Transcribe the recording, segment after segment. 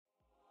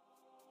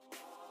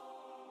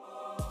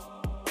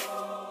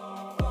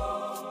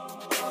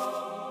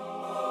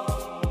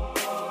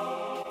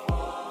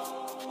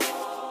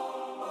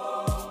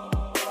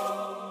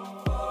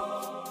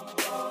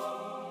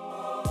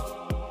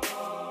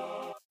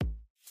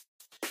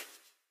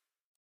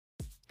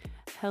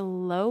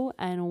Hello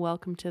and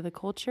welcome to The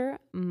Culture.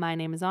 My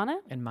name is Anna.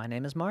 And my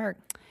name is Mark.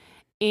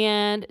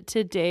 And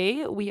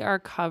today we are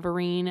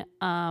covering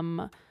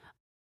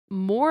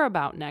more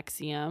about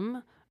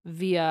NXIVM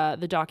via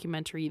the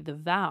documentary The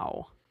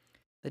Vow.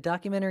 The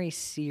documentary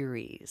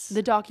series.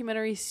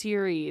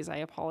 I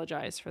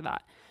apologize for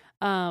that.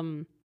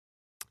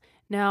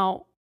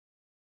 Now,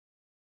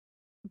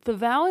 The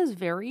Vow is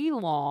very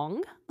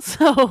long,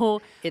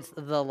 so it's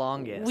the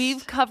longest.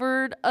 We've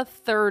covered a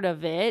third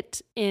of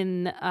it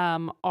in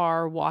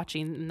our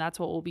watching, and that's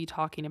what we'll be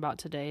talking about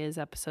today is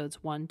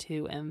episodes 1,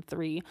 2, and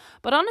 3.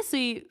 But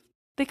honestly,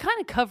 they kind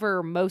of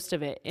cover most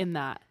of it in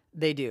that.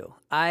 They do.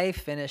 I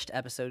finished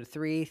episode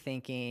 3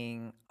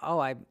 thinking,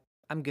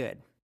 I'm good.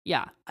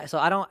 Yeah. So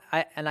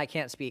I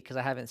can't speak because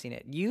I haven't seen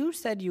it. You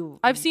said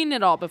I've seen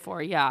it all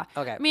before, yeah.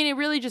 Okay. I mean, it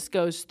really just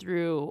goes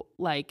through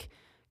like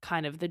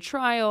kind of the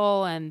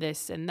trial and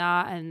this and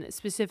that, and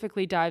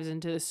specifically dives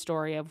into the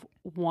story of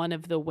one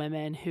of the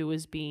women who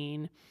was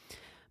being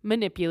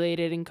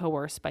manipulated and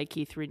coerced by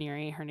Keith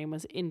Raniere. Her name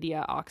was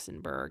India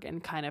Oxenberg,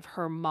 and kind of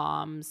her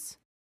mom's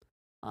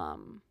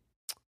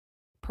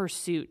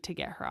pursuit to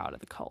get her out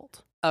of the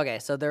cult. Okay,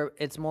 so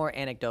it's more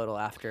anecdotal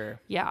after.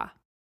 Yeah.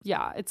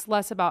 It's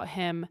less about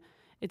him.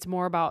 It's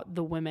more about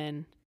the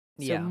women.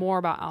 So more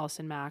about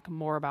Allison Mack,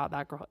 more about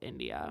that girl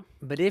India.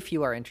 But if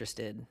you are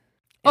interested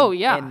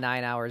in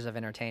 9 hours of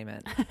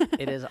entertainment,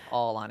 it is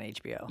all on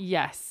HBO.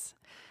 Yes.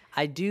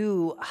 I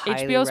do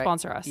HBO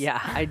sponsor us.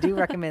 Yeah, I do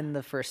recommend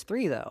the first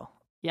 3 though.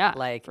 Yeah,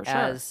 like for sure.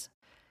 As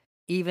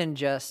even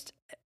just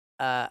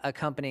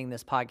accompanying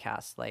this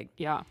podcast. Like,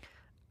 yeah,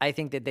 I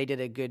think that they did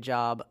a good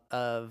job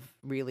of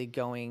really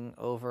going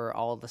over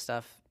all the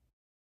stuff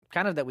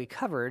kind of that we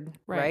covered,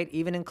 right?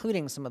 Even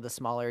including some of the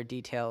smaller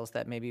details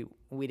that maybe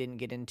we didn't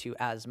get into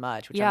as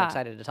much, which I'm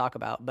excited to talk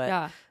about.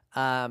 But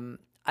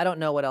I don't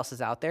know what else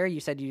is out there. You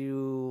said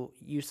you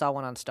saw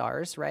one on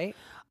Stars, right?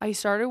 I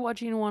started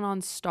watching one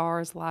on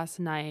Stars last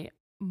night,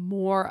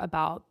 more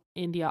about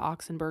India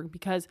Oxenberg,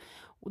 because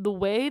the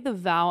way The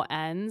Vow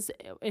ends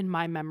in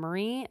my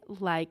memory,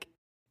 like,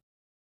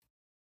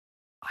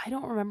 I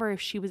don't remember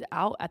if she was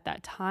out at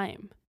that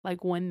time,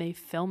 like when they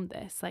filmed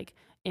this, like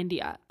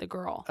India, the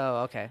girl.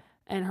 Oh, okay.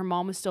 And her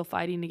mom was still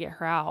fighting to get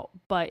her out.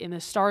 But in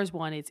the Stars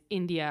one, it's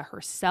India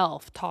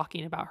herself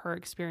talking about her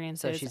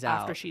experiences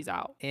after she's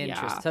out.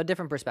 Interesting. Yeah. So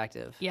different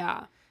perspective.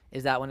 Yeah.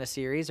 Is that one a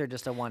series or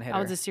just a one-hitter?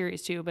 That was a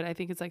series too, but I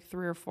think it's like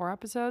 3 or 4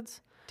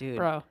 episodes. Dude.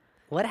 Bro.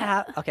 What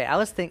happened? Okay,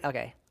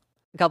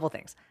 a couple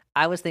things.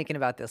 I was thinking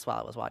about this while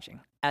I was watching.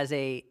 As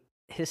a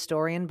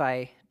historian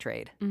by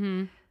trade,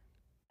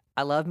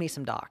 I love me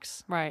some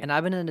docs. Right. And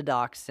I've been into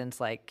docs since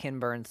like Ken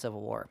Burns'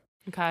 Civil War.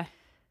 Okay.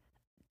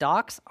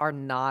 Docs are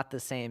not the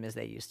same as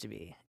they used to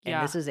be.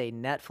 And this is a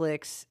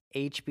Netflix,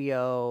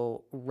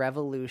 HBO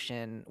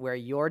revolution where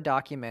your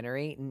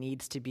documentary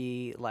needs to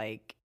be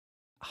like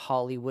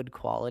Hollywood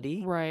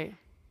quality. Right.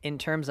 In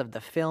terms of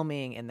the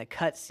filming and the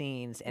cut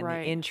scenes and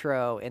the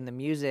intro and the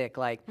music.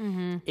 Like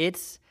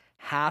it's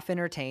half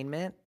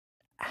entertainment,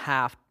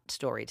 half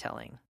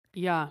storytelling.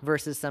 Yeah.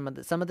 Versus some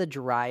of the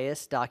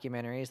driest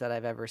documentaries that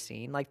I've ever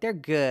seen. Like they're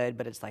good,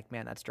 but it's like,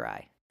 man, that's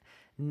dry.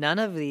 None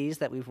of these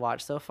that we've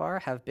watched so far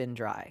have been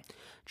dry.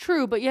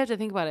 True, but you have to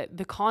think about it.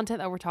 The content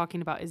that we're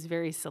talking about is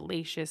very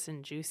salacious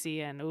and juicy,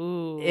 and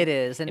it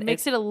is, and it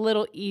makes it a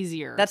little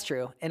easier. That's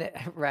true, and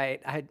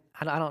I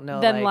don't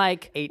know. Then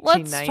like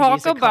let's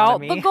talk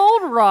about the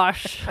gold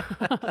rush.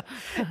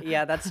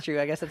 Yeah, that's true.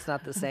 I guess it's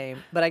not the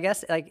same, but I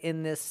guess like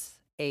in this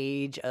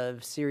age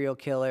of serial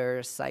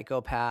killers,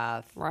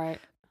 psychopath,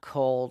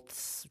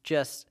 cults,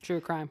 just true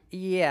crime.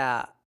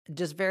 Yeah.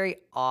 Just very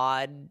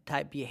odd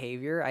type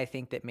behavior. I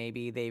think that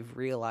maybe they've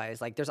realized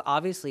like there's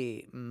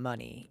obviously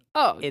money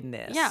in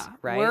this. Yeah,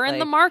 right. We're in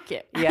the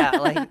market. Yeah,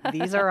 like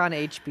these are on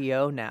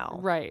HBO now.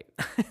 Right.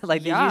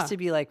 Like they used to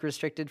be like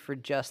restricted for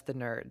just the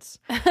nerds,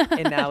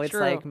 and now it's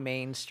like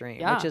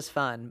mainstream, which is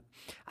fun.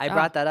 I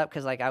brought that up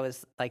because like I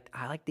was like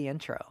I like the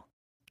intro.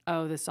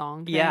 Oh, the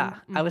song thing? Yeah,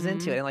 I was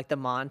into it, and like the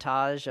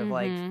montage of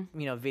like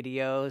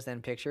videos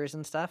and pictures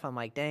and stuff. I'm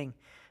like, dang,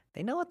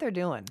 they know what they're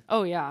doing.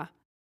 Oh yeah,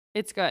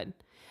 it's good.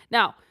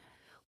 Now,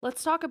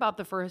 let's talk about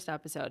the first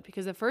episode,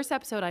 because the first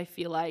episode, I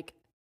feel like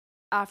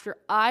after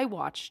I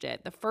watched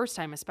it, the first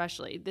time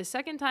especially, the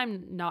second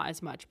time not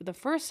as much, but the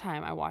first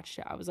time I watched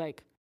it, I was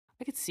like,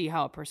 I could see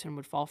how a person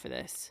would fall for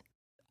this.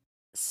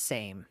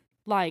 Same.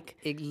 Like,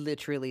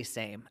 literally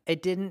same.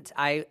 It didn't,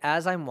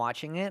 as I'm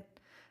watching it,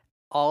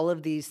 all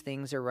of these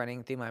things are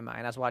running through my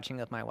mind. I was watching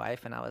with my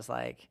wife and I was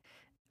like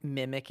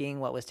mimicking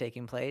what was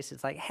taking place.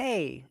 It's like,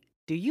 hey,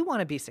 do you want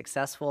to be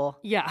successful?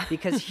 Yeah.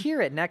 Because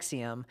here at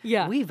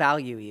NXIVM, we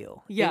value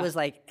you. Yeah. It was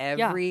like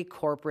every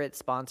corporate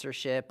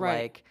sponsorship,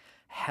 like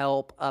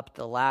help up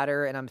the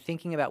ladder. And I'm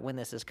thinking about when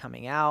this is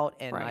coming out.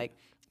 And like,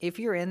 if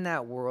you're in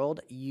that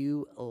world,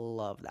 you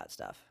love that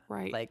stuff.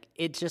 Right. Like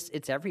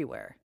it's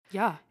everywhere.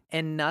 Yeah.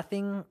 And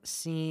nothing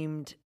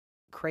seemed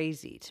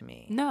crazy to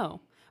me.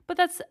 No, but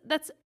that's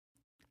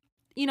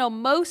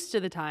most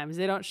of the times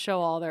they don't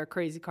show all their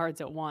crazy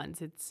cards at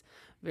once. It's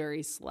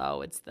very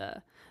slow. It's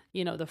the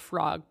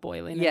frog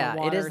boiling in the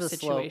water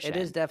situation. It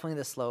is definitely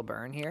the slow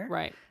burn here.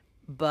 Right.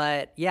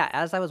 But yeah,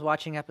 as I was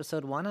watching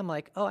episode 1, I'm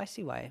like, oh, I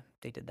see why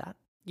they did that.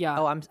 Yeah.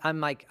 Oh, I'm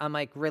like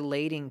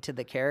relating to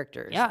the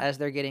characters as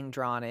they're getting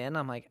drawn in.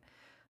 I'm like,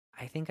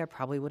 I think I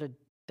probably would have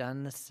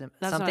done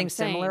something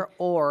similar,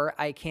 or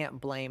I can't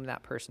blame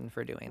that person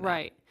for doing that.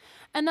 Right.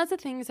 And that's the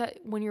thing is that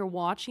when you're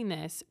watching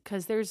this,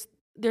 because there's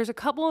a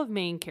couple of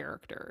main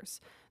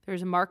characters.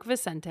 There's Mark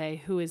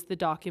Vicente, who is the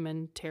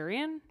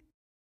documentarian.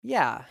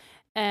 Yeah.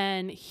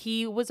 And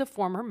he was a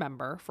former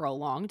member for a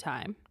long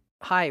time.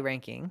 High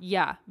ranking.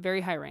 Yeah,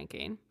 very high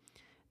ranking.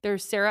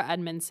 There's Sarah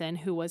Edmondson,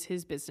 who was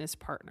his business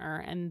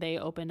partner, and they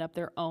opened up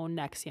their own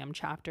NXIVM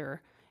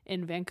chapter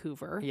in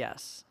Vancouver.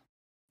 Yes.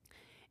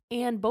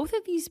 And both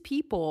of these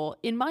people,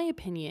 in my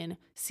opinion,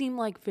 seem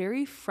like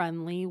very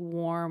friendly,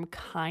 warm,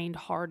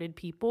 kind-hearted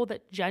people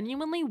that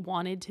genuinely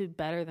wanted to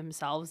better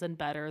themselves and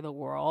better the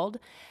world.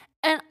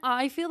 And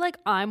I feel like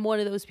I'm one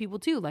of those people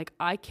too. Like,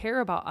 I care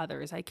about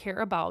others. I care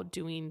about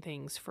doing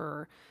things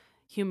for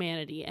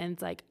humanity. And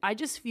it's like, I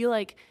just feel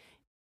like,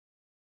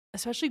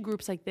 especially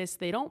groups like this,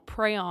 they don't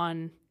prey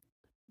on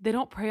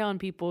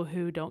people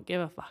who don't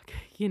give a fuck,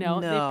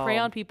 No. They prey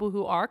on people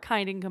who are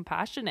kind and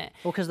compassionate.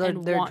 Well, because they're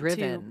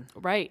driven.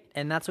 Right.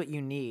 And that's what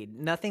you need.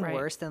 Nothing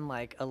worse than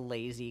like a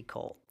lazy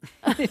cult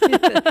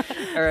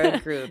or a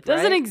group.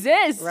 Doesn't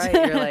exist. Right.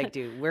 You're like,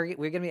 dude, we're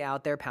going to be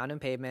out there pounding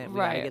pavement. We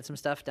got to get some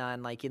stuff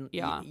done. Like,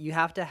 you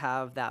have to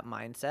have that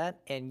mindset,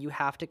 and you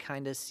have to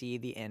kind of see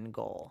the end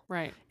goal.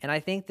 Right. And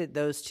I think that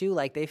those two,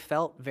 like, they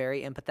felt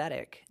very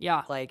empathetic.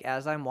 Yeah. Like,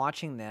 as I'm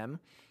watching them,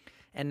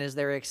 and as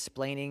they're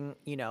explaining,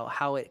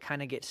 how it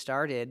kind of gets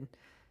started,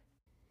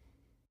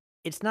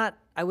 it's not,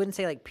 I wouldn't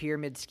say like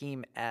pyramid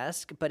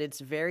scheme-esque, but it's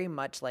very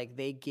much like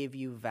they give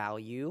you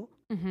value,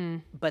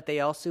 but they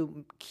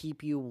also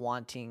keep you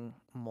wanting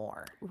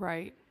more.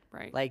 Right.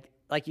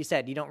 Like you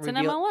said, you don't reveal. It's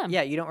an MLM.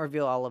 Yeah, you don't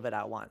reveal all of it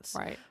at once.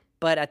 Right.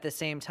 But at the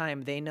same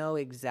time, they know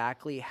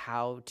exactly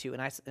how to,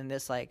 and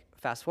this like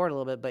fast forward a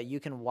little bit, but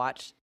you can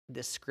watch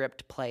the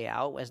script play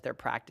out as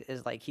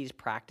he's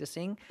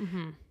practicing.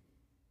 Mm-hmm.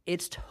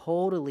 It's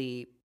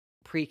totally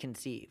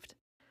preconceived.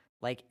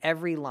 Like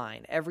every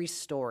line, every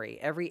story,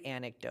 every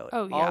anecdote,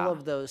 all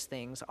of those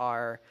things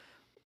are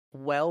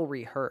well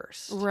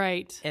rehearsed.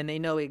 Right. And they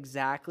know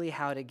exactly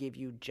how to give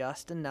you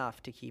just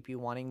enough to keep you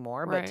wanting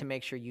more, but to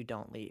make sure you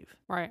don't leave.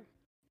 Right.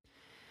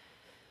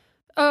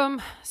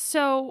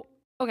 So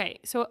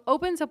it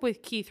opens up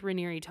with Keith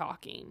Raniere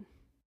talking,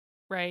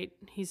 right?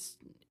 He's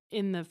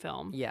in the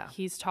film. Yeah.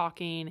 He's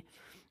talking,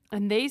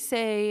 and they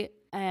say,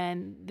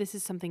 and this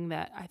is something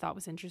that I thought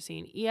was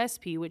interesting,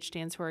 ESP, which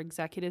stands for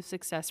Executive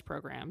Success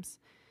Programs,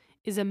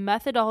 is a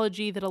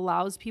methodology that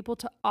allows people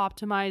to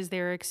optimize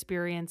their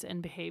experience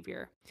and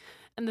behavior.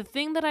 And the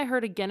thing that I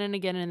heard again and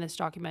again in this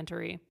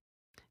documentary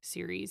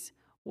series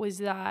was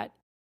that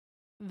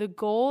the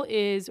goal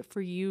is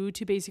for you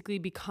to basically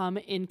become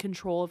in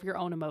control of your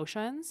own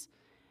emotions,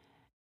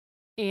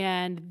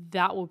 and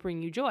that will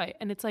bring you joy.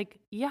 And it's like,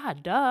 yeah,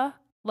 duh.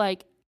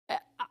 Like,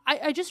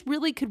 I just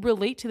really could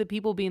relate to the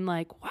people being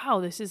like, wow,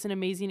 this is an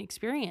amazing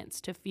experience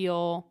to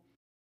feel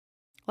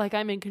like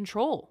I'm in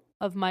control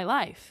of my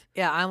life.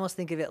 Yeah, I almost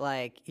think of it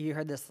like, you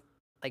heard this,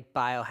 like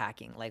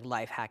biohacking, like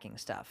life hacking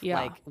stuff,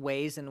 like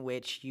ways in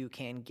which you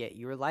can get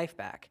your life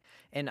back.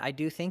 And I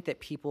do think that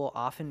people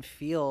often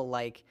feel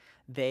like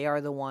they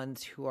are the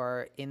ones who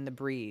are in the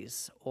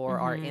breeze or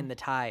are in the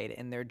tide,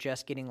 and they're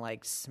just getting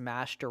like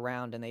smashed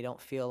around and they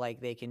don't feel like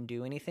they can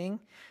do anything.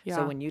 Yeah.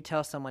 So when you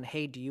tell someone,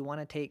 hey, do you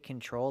want to take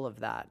control of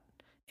that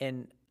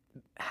and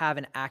have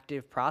an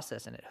active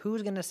process in it,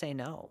 who's going to say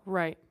no?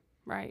 Right.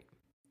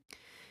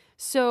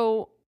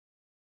 So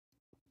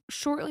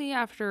shortly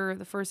after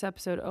the first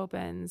episode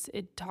opens,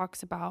 it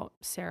talks about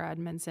Sarah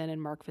Edmondson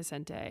and Mark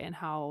Vicente and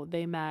how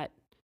they met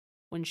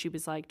when she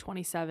was like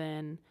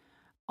 27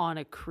 on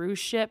a cruise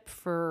ship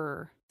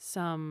for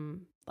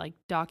some like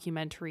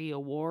documentary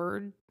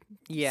award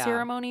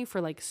ceremony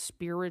for like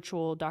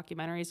spiritual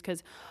documentaries.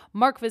 Because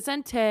Mark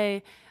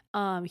Vicente,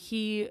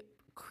 he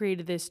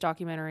created this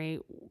documentary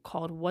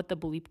called What the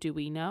Bleep Do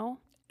We Know?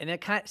 And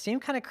it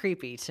seemed kind of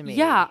creepy to me.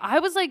 Yeah, I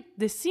was like,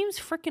 this seems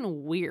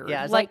freaking weird.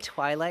 Yeah, it's like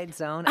Twilight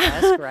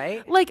Zone-esque,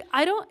 right? Like,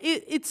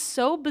 it's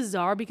so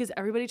bizarre because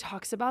everybody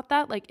talks about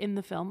that, like, in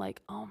the film,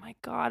 like, oh my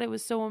God, it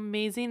was so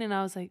amazing. And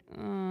I was like,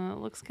 it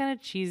looks kind of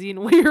cheesy and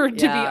weird,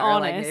 to be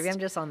honest. Like, maybe I'm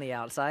just on the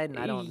outside and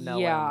I don't know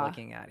what I'm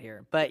looking at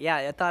here. But yeah,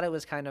 I thought it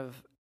was kind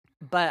of,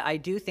 but I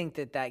do think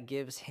that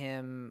gives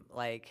him,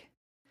 like,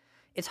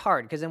 it's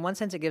hard because in one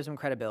sense it gives him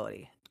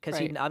credibility. Because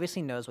he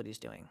obviously knows what he's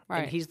doing.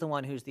 Right. And he's the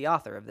one who's the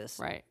author of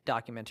this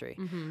documentary.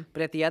 Mm-hmm.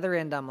 But at the other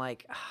end, I'm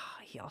like,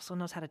 he also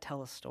knows how to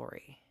tell a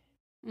story.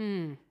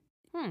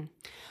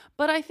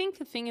 But I think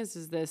the thing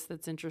is this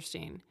that's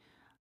interesting.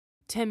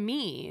 To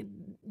me,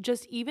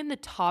 just even the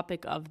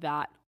topic of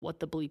that,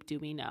 what the bleep do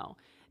we know,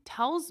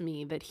 tells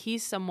me that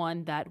he's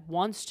someone that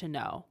wants to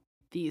know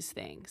these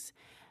things.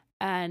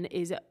 and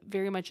is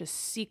very much a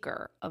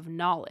seeker of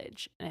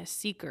knowledge and a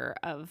seeker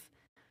of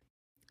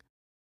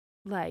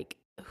like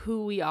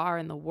who we are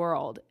in the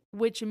world,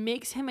 which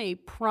makes him a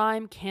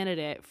prime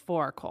candidate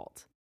for a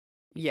cult.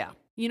 Yeah.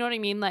 You know what I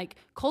mean? Like,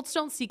 cults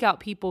don't seek out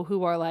people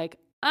who are like,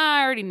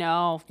 I already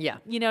know. Yeah.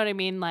 You know what I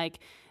mean? Like,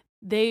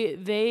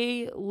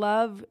 they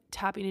love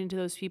tapping into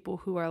those people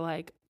who are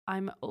like,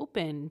 I'm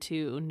open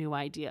to new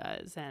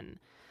ideas and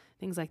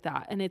things like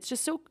that. And it's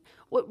just so,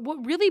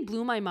 what really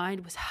blew my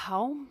mind was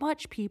how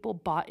much people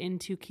bought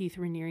into Keith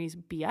Raniere's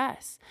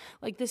BS.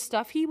 Like, the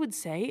stuff he would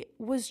say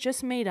was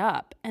just made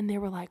up. And they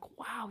were like,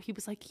 wow. He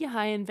was like, yeah,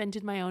 I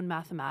invented my own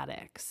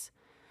mathematics.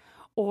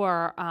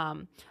 Or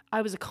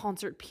I was a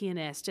concert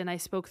pianist and I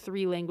spoke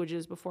 3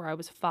 languages before I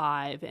was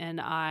 5. And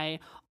I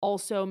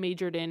also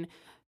majored in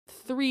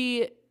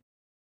three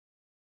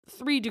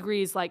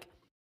degrees, like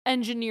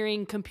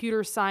engineering,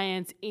 computer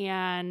science,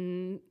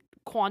 and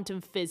quantum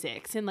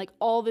physics, and like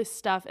all this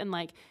stuff. And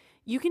like,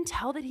 you can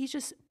tell that he's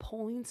just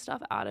pulling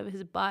stuff out of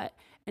his butt,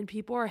 and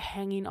people are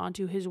hanging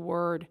onto his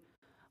word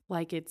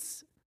like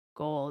it's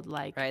gold.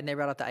 Like, right. And they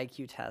brought up the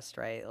IQ test,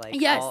 right? Like,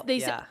 yes, they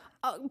said,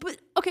 but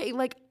okay,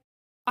 like,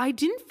 I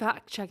didn't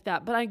fact check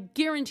that, but I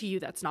guarantee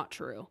you that's not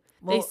true.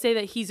 Well, they say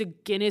that he's a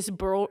Guinness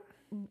Book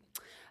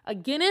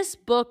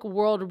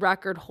World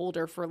Record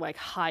holder for like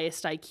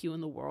highest IQ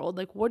in the world.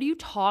 Like, what are you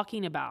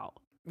talking about?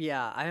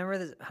 Yeah, I remember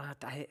this.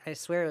 I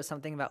swear it was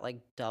something about like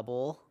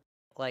double,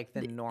 like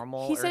the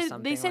normal. He said, or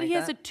something they said like he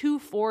that. has a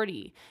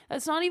 240.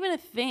 That's not even a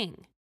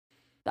thing.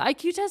 The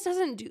IQ test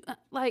doesn't do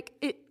like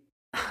it.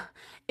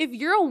 If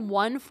you're a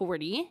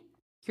 140,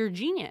 you're a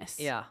genius.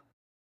 Yeah.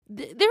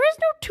 There is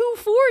no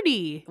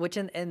 240. Which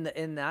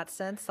in that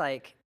sense,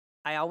 like,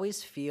 I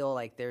always feel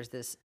like there's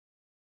this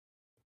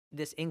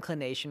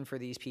inclination for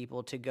these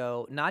people to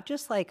go not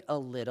just like a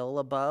little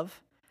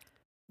above.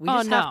 We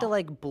just have to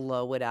like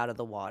blow it out of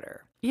the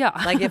water. Yeah.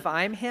 Like, if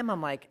I'm him,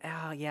 I'm like,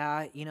 oh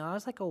yeah, I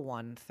was like a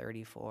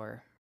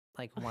 134,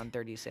 like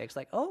 136.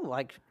 Like, oh,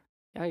 like,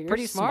 yeah, you're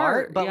pretty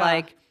smart, but yeah.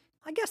 like,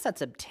 I guess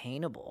that's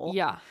obtainable.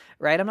 Yeah.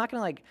 Right? I'm not going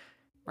to like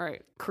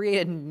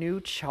create a new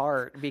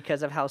chart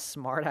because of how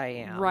smart I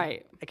am.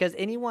 Right. Because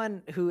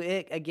anyone who,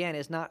 again,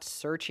 is not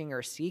searching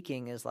or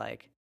seeking is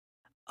like,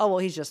 oh, well,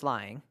 he's just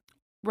lying.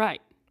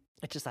 Right.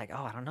 It's just like,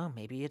 oh, I don't know.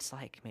 Maybe it's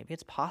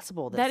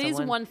possible that is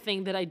one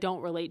thing that I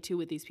don't relate to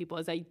with these people,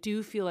 is I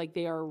do feel like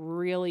they are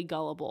really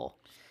gullible.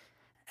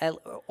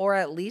 Or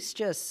at least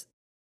just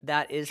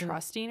that is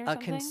trusting or a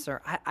something? concern.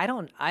 I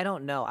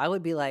don't know. I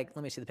would be like,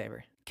 let me see the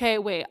paper. Okay,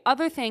 wait.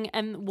 Other thing,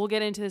 and we'll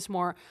get into this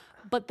more,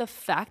 but the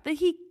fact that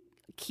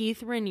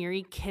Keith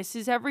Raniere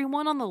kisses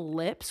everyone on the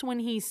lips when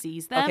he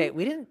sees them. Okay,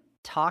 we didn't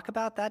talk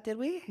about that, did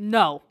we?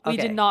 No, we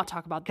did not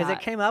talk about that. Because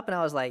it came up and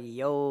I was like,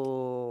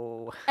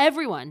 yo.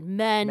 Everyone,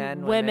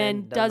 men,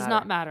 women, does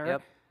not matter.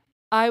 Yep.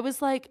 I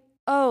was like,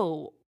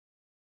 oh,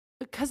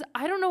 because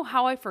I don't know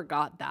how I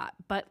forgot that,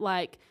 but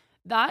like,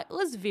 that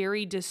was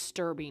very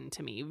disturbing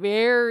to me.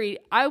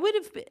 I would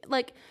have been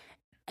like,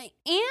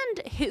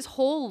 and his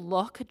whole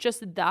look,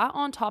 just that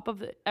on top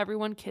of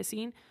everyone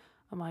kissing,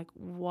 I'm like,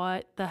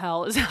 what the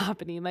hell is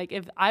happening? Like,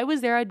 if I was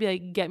there, I'd be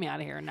like, get me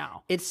out of here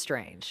now. It's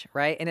strange,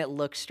 right? And it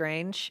looks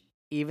strange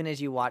even as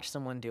you watch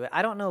someone do it.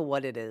 I don't know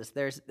what it is.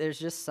 There's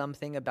just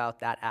something about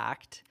that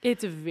act.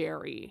 It's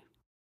very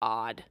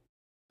odd.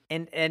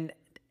 And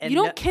you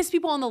don't kiss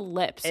people on the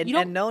lips.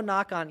 And no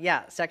knock on,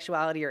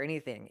 sexuality or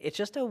anything. It's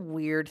just a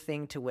weird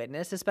thing to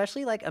witness,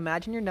 especially like,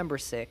 imagine you're number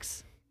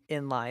 6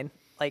 in line.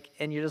 Like,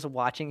 and you're just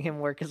watching him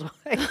work his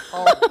way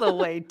all the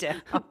way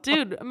down.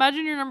 Dude,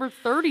 imagine you're number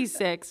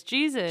 36.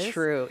 Jesus.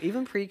 True.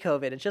 Even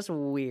pre-COVID, it's just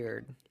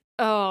weird.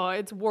 Oh,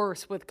 it's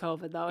worse with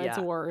COVID, though. Yeah, it's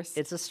worse.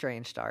 It's a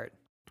strange start.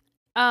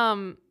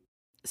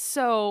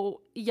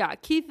 So, yeah,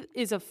 Keith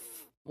is a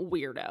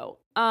weirdo.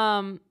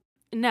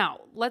 Now,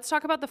 let's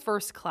talk about the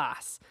first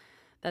class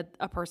that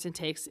a person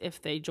takes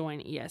if they join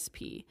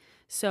ESP.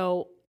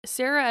 So,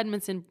 Sarah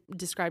Edmondson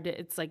described it.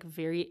 It's like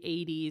very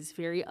 80s,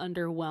 very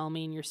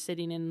underwhelming. You're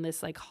sitting in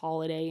this like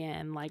Holiday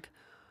Inn, like.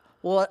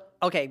 Well,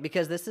 okay,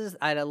 because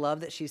I love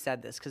that she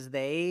said this, because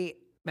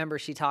remember,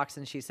 she talks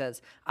and she says,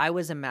 I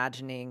was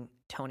imagining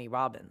Tony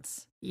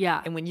Robbins.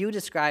 Yeah. And when you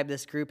describe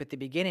this group at the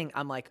beginning,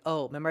 I'm like,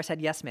 oh, remember I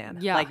said Yes Man?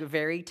 Yeah. Like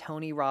very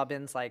Tony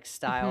Robbins like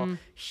style,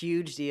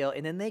 huge deal.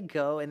 And then they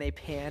go and they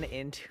pan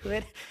into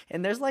it,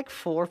 and there's like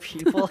 4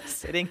 people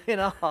sitting in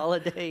a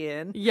Holiday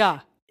Inn.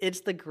 Yeah.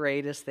 It's the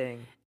greatest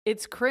thing.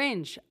 It's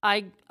cringe.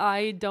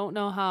 I don't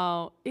know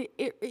how. Do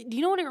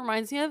you know what it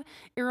reminds me of?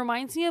 It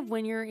reminds me of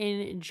when you're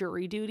in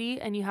jury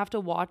duty and you have to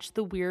watch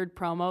the weird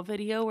promo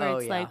video where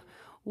it's like,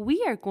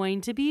 we are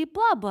going to be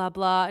blah, blah,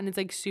 blah. And it's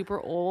like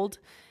super old.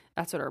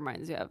 That's what it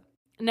reminds me of.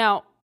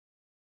 Now,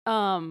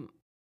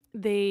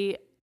 they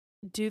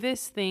do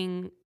this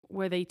thing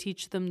where they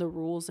teach them the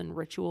rules and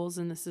rituals.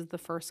 And this is the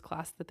first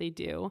class that they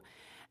do.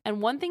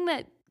 And one thing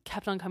that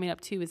kept on coming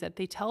up too is that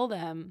they tell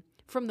them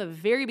from the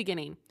very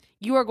beginning,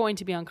 you are going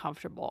to be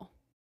uncomfortable.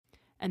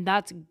 And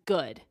that's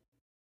good,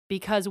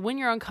 because when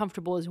you're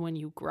uncomfortable is when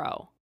you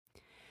grow.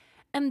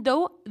 And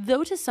though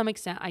to some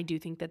extent, I do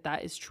think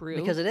that is true.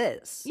 Because it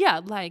is.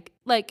 Yeah. Like,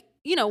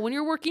 when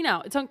you're working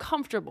out, it's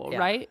uncomfortable, Yeah.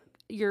 right?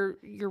 You're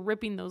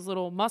ripping those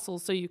little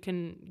muscles so you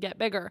can get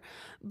bigger.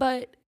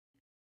 But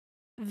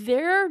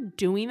they're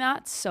doing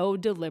that so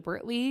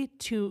deliberately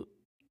to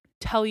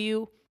tell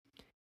you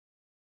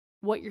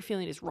what you're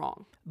feeling is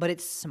wrong. But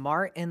it's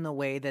smart in the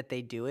way that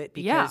they do it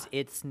because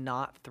it's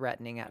not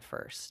threatening at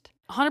first.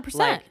 100%.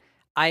 Like,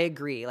 I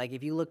agree. Like,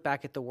 if you look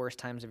back at the worst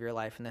times of your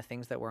life and the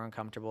things that were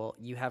uncomfortable,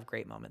 you have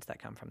great moments that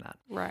come from that.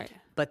 Right.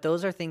 But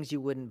those are things you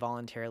wouldn't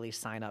voluntarily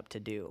sign up to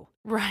do.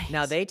 Right.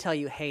 Now, they tell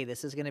you, hey,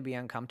 this is going to be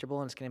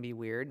uncomfortable and it's going to be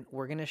weird.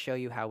 We're going to show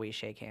you how we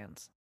shake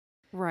hands.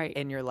 Right.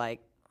 And you're like,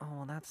 oh,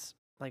 well, that's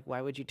like, why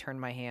would you turn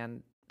my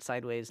hand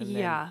sideways and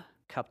then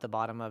cup the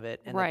bottom of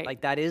it? And right.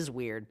 like, that is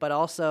weird. But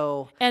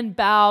also... And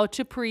bow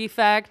to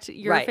prefect,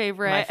 your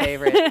favorite. My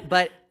favorite.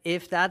 But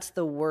if that's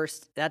the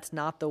worst, that's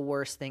not the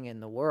worst thing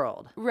in the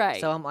world. Right.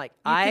 So I'm like,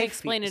 you can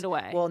explain it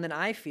away. Well, and then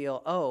I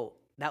feel, oh,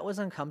 that was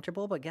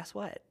uncomfortable, but guess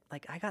what?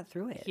 Like, I got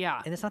through it.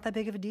 Yeah. And it's not that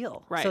big of a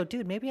deal. Right. So,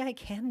 dude, maybe I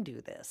can do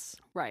this.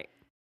 Right.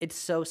 It's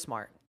so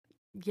smart.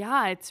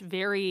 Yeah,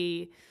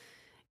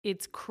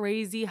 it's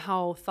crazy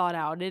how thought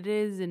out it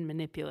is and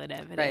manipulative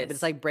it is. Right, but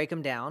it's like break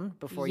them down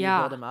before you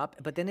build them up.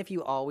 But then if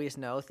you always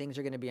know things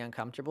are going to be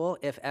uncomfortable,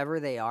 if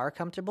ever they are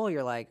comfortable,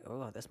 you're like,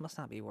 oh, this must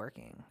not be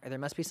working. Or there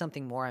must be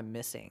something more I'm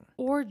missing.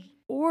 Or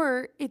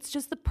it's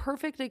just the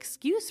perfect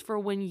excuse for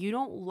when you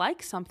don't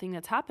like something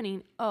that's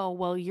happening. Oh,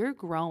 well, you're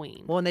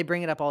growing. Well, and they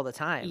bring it up all the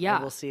time. Yeah.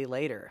 We'll see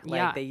later.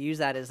 Like they use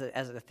that as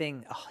a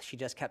thing. Oh, she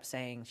just kept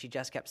saying.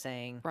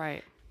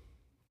 Right.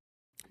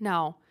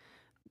 Now,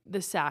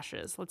 the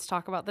sashes. Let's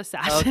talk about the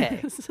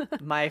sashes. Okay.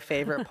 My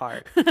favorite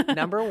part.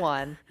 Number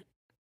 1,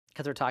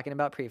 because we're talking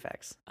about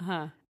prefects.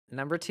 Uh-huh.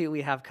 Number 2,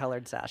 we have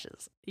colored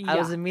sashes. Yeah. I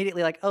was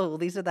immediately like, oh, well,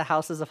 these are the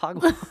houses of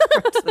Hogwarts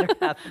that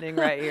are happening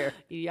right here.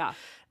 Yeah.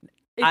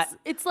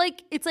 It's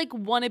like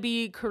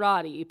wannabe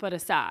karate, but a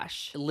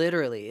sash.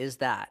 Literally is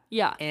that.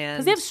 Yeah. And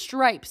because they have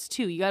stripes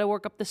too. You got to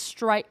work up the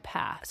stripe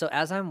path. So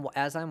as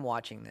I'm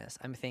watching this,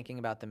 I'm thinking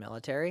about the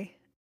military.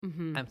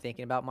 Mm-hmm. I'm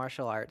thinking about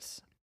martial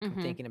arts. I'm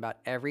thinking about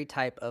every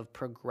type of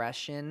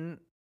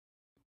progression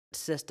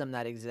system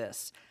that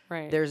exists.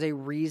 Right. There's a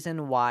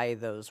reason why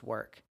those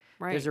work.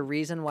 Right. There's a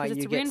reason why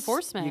you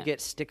reinforcement. You get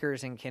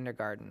stickers in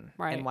kindergarten.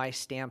 Right. And why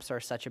stamps are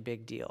such a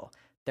big deal.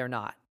 They're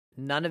not.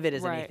 None of it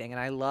is right. anything. And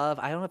I don't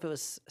know if it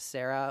was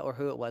Sarah or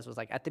who it was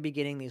like, at the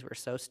beginning, these were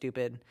so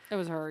stupid. It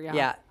was her,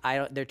 yeah.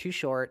 Yeah, they're too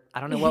short. I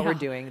don't know what we're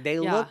doing.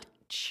 They looked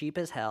cheap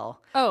as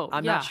hell. Oh,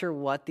 I'm not sure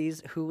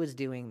who was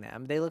doing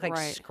them. They look like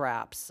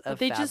scraps of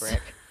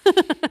fabric.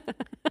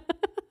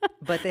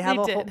 But they have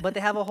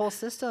a whole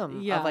system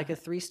of like a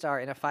 3-star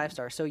and a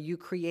 5-star. So you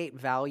create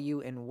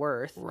value and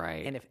worth.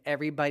 Right. And if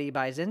everybody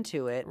buys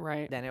into it,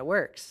 then it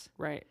works.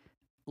 Right.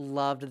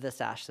 Loved the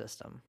sash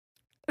system.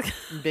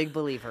 Big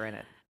believer in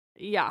it.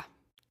 Yeah.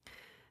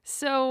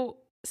 So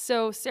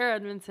Sarah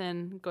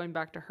Edmondson, going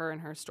back to her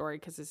and her story,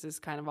 because this is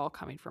kind of all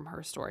coming from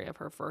her story of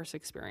her first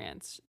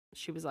experience.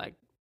 She was like,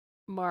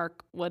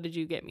 Mark, what did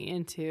you get me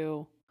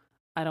into?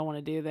 I don't want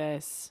to do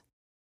this.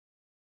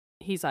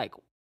 He's like,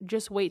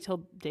 just wait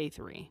till day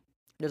 3.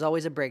 There's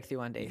always a breakthrough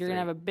on day 3. You're going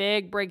to have a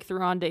big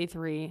breakthrough on day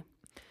 3,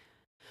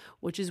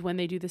 which is when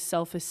they do the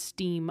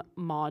self-esteem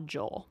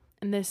module.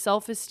 And the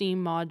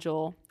self-esteem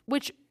module,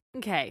 which,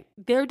 okay,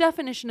 their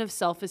definition of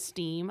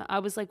self-esteem, I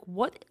was like,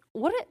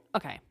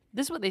 okay,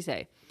 this is what they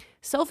say.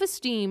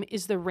 Self-esteem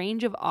is the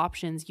range of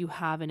options you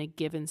have in a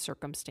given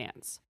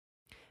circumstance.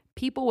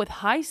 People with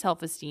high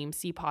self-esteem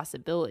see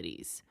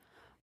possibilities,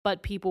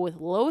 but people with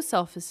low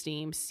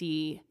self-esteem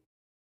see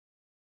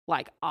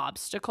like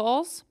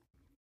obstacles,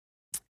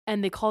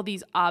 and they call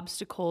these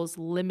obstacles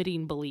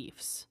limiting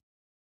beliefs.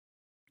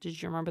 Did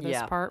you remember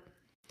this part?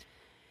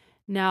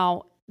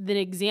 Now, the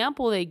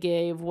example they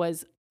gave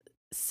was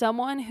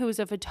someone who's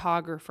a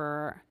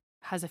photographer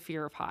has a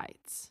fear of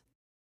heights,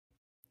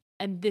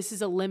 and this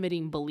is a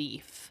limiting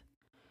belief.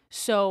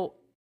 So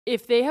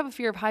if they have a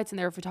fear of heights and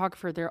they're a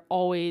photographer, they're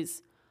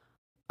always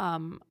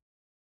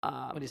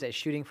what do you say?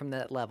 Shooting from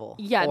that level.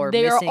 Yeah, or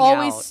they are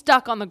always out.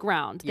 Stuck on the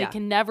ground. Yeah. They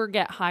can never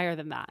get higher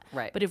than that.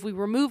 Right. But if we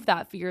remove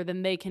that fear,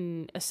 then they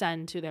can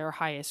ascend to their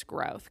highest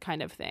growth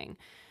kind of thing.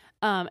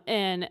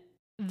 And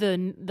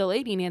the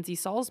lady, Nancy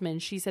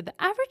Salzman, she said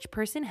the average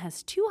person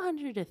has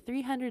 200 to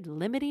 300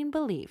 limiting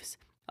beliefs.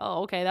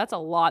 Oh, okay. That's a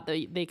lot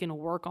that they can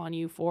work on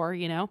you for,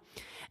 you know?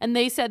 And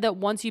they said that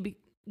once you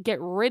get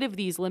rid of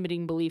these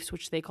limiting beliefs,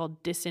 which they call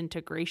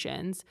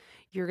disintegrations,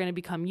 you're going to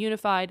become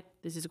unified.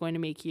 This is going to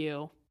make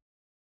you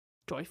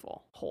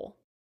joyful, whole,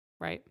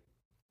 right?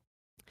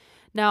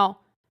 Now,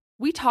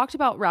 we talked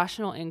about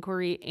rational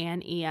inquiry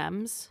and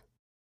EMs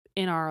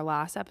in our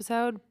last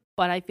episode,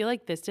 but I feel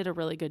like this did a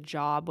really good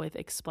job with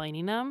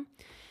explaining them.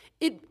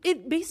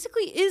 It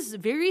basically is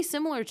very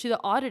similar to the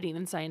auditing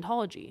in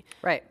Scientology.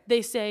 Right.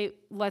 They say,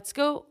 let's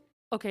go,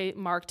 okay,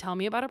 Mark, tell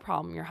me about a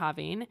problem you're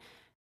having.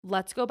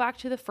 Let's go back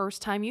to the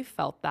first time you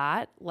felt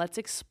that. Let's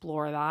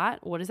explore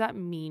that. What does that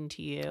mean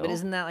to you? But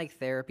isn't that like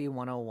therapy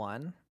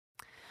 101?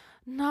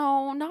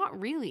 No, not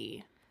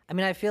really. I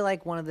mean, I feel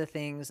like one of the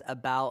things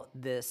about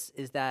this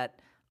is that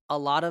a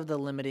lot of the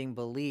limiting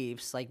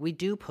beliefs, like we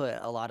do put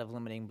a lot of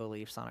limiting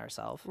beliefs on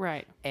ourselves.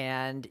 Right.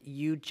 And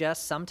you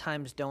just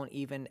sometimes don't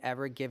even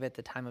ever give it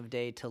the time of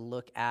day to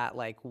look at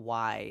like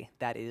why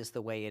that is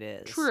the way it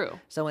is. True.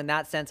 So in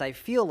that sense, I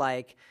feel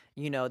like,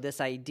 this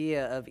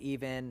idea of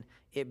even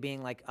it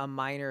being like a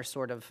minor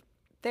sort of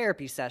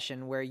therapy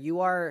session where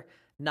you are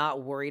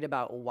not worried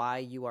about why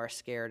you are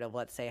scared of,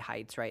 let's say,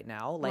 heights right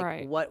now. Like,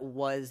 Right. what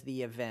was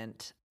the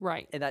event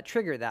Right. and that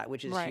triggered that,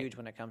 which is Right. huge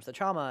when it comes to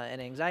trauma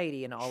and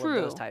anxiety and all True.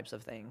 of those types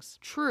of things.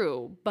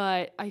 True.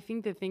 But I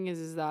think the thing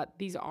is that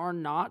these are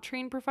not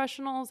trained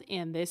professionals,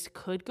 and this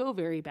could go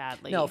very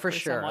badly. No, for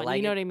sure. Someone. Like,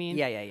 You know what I mean?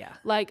 Yeah.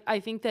 Like, I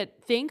think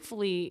that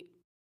thankfully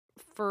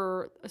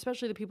for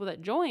especially the people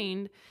that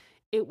joined,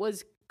 it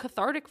was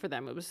cathartic for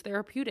them. It was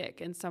therapeutic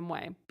in some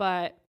way.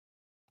 But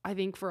I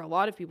think for a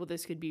lot of people,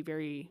 this could be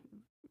very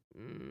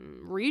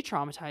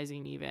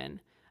re-traumatizing even.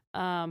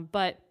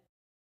 But,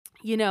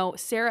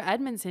 Sarah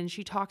Edmondson,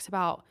 she talks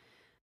about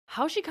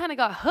how she kind of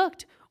got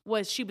hooked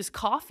was she was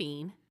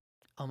coughing.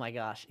 Oh my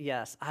gosh.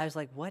 Yes. I was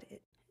like, what?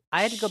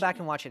 I had to go back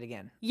and watch it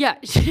again. Yeah.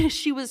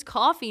 She was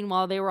coughing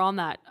while they were on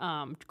that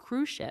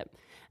cruise ship.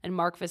 And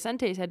Mark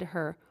Vicente said to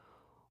her,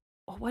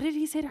 what did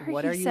he say to her?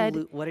 What are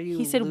you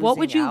He said, what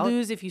would you out?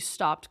 lose if you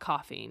stopped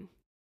coughing?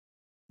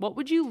 What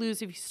would you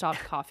lose if you stopped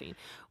coughing?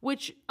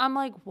 Which I'm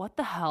like, what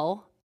the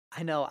hell?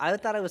 I know. I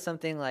thought it was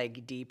something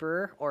like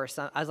deeper or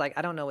I was like,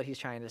 I don't know what he's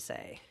trying to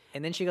say.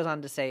 And then she goes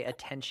on to say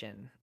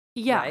attention.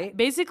 Yeah. Right?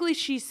 Basically,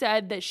 she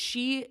said that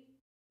she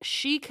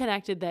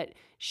connected that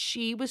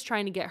she was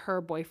trying to get her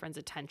boyfriend's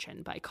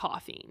attention by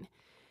coughing.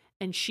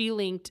 And she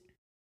linked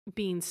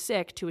being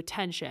sick to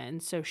attention.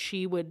 So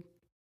she would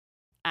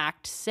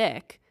act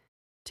sick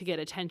to get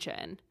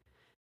attention.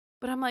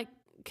 But I'm like,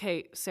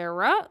 okay,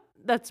 Sarah,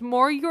 that's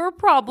more your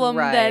problem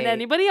than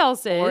anybody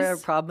else's. Or a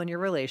problem in your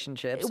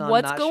relationship. So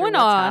what's I'm not going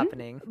sure what's on?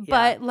 happening.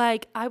 But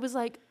like, I was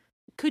like,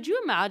 could you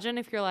imagine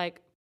if you're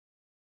like,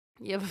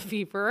 you have a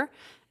fever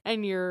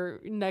and your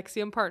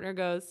NXIVM partner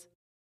goes,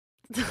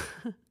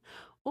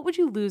 what would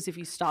you lose if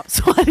you stopped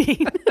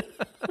sweating?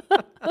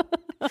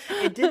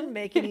 It didn't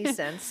make any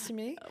sense to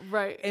me.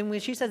 Right. And when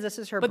she says this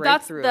is her but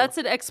breakthrough. that's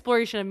an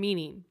exploration of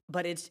meaning.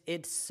 But it's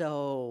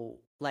so,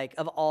 like,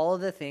 of all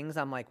the things,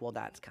 I'm like, well,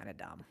 that's kind of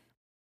dumb.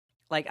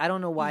 Like, I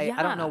don't know why. Yeah.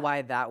 I don't know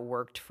why that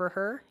worked for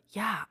her.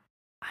 Yeah.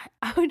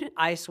 I would.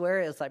 I swear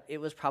it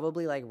was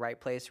probably like right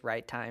place,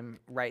 right time,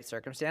 right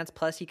circumstance.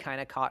 Plus, he kind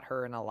of caught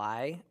her in a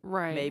lie.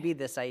 Right. Maybe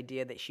this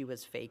idea that she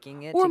was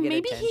faking it or to get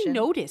maybe attention. he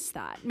noticed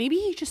that. Maybe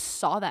he just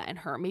saw that in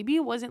her. Maybe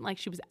it wasn't like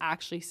she was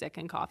actually sick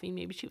and coughing.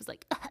 Maybe she was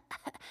like,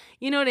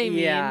 you know what I mean?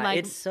 Yeah, like,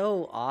 it's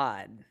so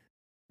odd.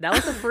 That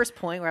was the first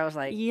point where I was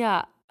like,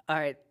 yeah. all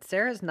right,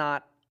 Sarah's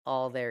not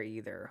all there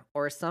either.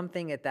 Or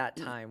something at that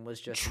time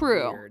was just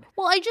True. weird.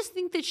 Well, I just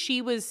think that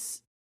she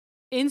was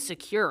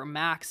insecure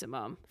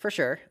maximum. For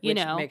sure. You Which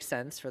know? makes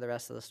sense for the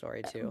rest of the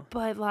story too.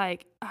 But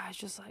like, I was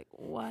just like,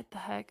 what the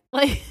heck?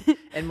 Like,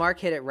 And Mark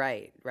hit it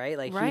right?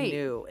 Like Right. he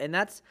knew. And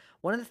that's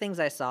one of the things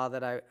I saw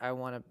that I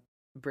want to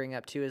bring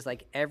up too is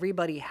like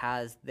everybody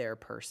has their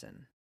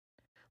person.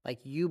 Like,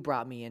 you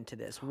brought me into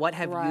this. What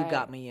have you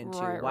got me into?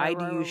 Why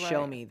do you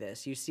show me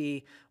this? You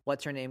see,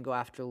 what's her name, go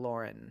after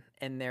Lauren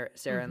and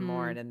Sarah and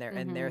Lauren and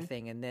their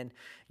thing, and then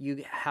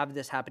you have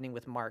this happening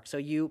with Mark. So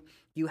you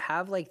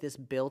have like this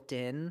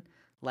built-in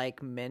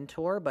like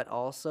mentor, but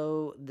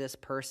also this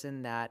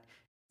person that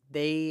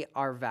they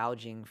are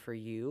vouching for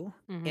you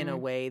in a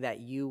way that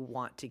you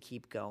want to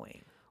keep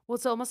going. well,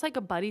 it's almost like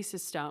a buddy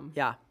system.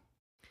 Yeah.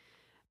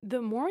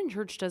 The Mormon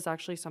Church does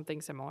actually something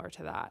similar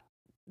to that.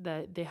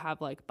 That they have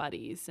like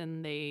buddies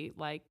and they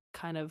like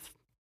kind of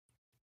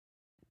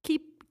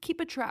keep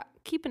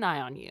an eye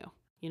on you.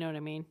 You know what I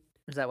mean?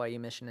 Is that why you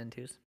mission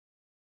intos?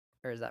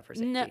 Or is that for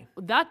safety? No,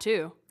 that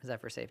too. Is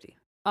that for safety?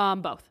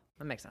 Both.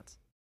 That makes sense.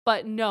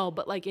 But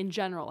like in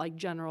general, like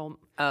general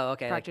Oh,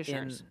 okay.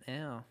 practitioners.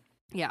 Like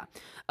Yeah.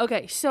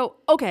 Okay. So,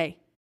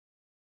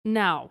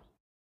 now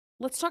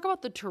let's talk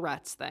about the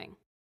Tourette's thing.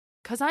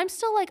 Cause I'm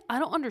still like, I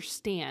don't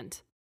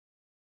understand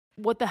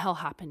what the hell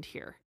happened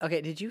here.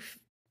 Okay. Did you?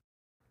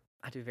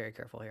 I have to be very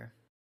careful here.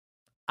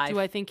 Do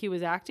I think he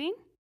was acting?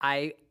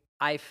 I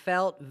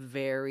felt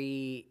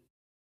very.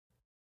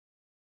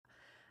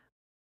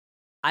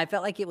 I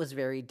felt like it was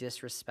very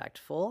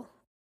disrespectful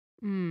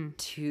to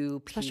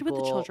people, Especially with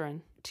the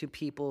children. To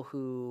people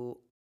who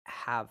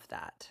have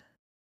that.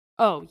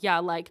 Oh, yeah.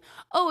 Like,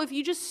 if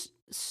you just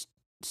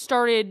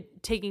started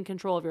taking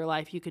control of your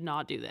life, you could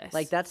not do this.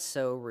 Like, that's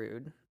so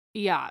rude.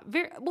 Yeah.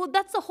 Well,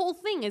 that's the whole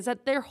thing is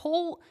that their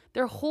whole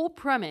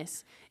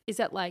premise is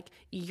that like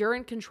you're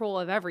in control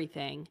of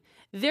everything.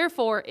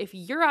 Therefore, if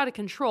you're out of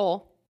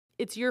control,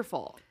 it's your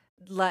fault.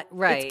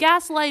 Right. It's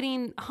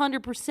gaslighting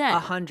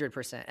 100%.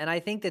 100%. And I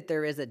think that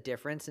there is a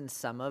difference in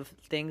some of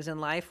things in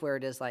life where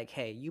it is like,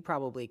 hey, you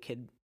probably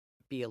could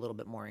be a little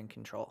bit more in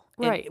control.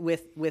 Right.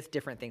 With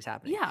different things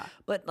happening. Yeah.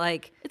 But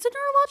like, it's a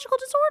neurological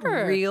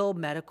disorder. Real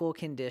medical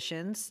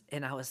conditions.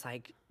 And I was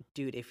like,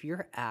 dude, if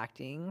you're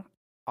acting,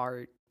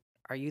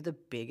 are you the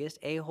biggest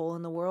a-hole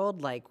in the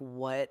world? Like,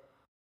 what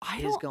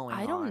is going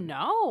on? I don't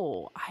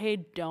know. I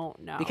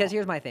don't know. Because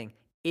here's my thing.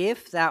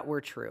 If that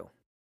were true,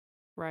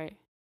 right.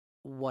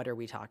 what are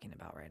we talking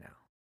about right now?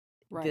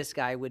 Right. This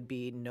guy would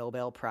be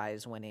Nobel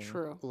Prize winning.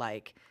 True.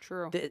 Like,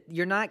 True.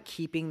 You're not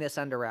keeping this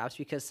under wraps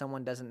because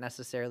someone doesn't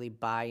necessarily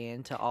buy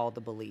into all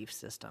the belief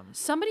systems.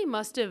 Somebody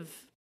must have,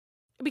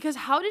 because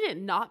how did it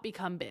not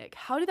become big?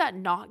 How did that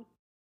not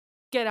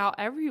get out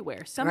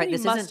everywhere? Somebody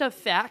must have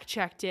fact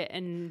checked it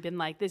and been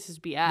like, this is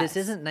BS. This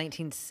isn't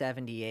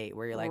 1978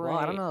 where you're like, well,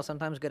 I don't know.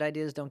 Sometimes good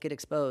ideas don't get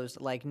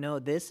exposed. Like, no,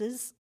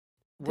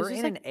 we're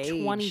in an age,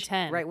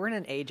 2010. right? We're in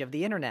an age of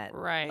the internet,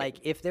 right? Like,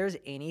 if there's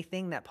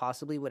anything that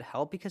possibly would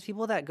help, because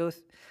people that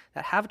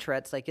that have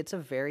Tourette's, like, it's a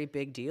very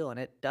big deal, and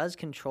it does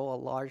control a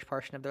large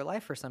portion of their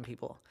life for some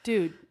people,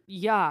 dude.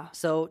 Yeah.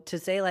 So to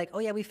say like, oh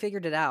yeah, we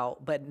figured it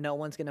out, but no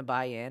one's gonna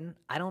buy in,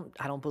 I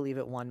don't believe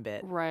it one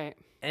bit, right?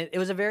 And it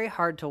was a very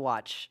hard to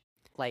watch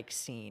like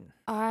scene.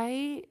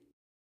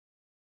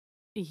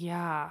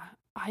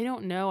 I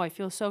don't know. I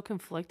feel so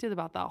conflicted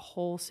about that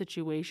whole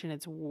situation.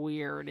 It's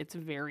weird. It's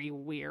very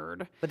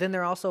weird. But then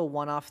there are also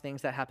one-off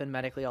things that happen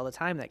medically all the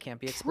time that can't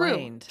be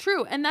explained.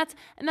 True. And that's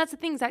the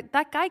thing,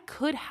 that guy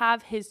could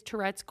have his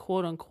Tourette's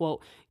quote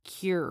unquote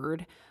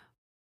cured,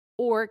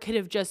 or it could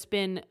have just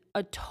been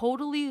a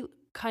totally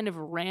kind of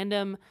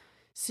random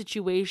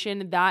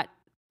situation that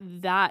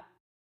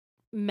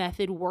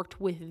method worked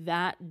with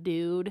that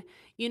dude.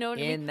 You know what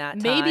I mean?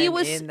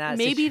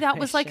 Maybe that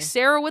was like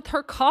Sarah with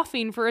her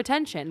coughing for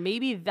attention.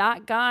 Maybe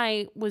that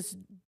guy was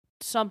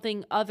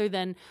something other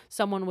than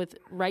someone with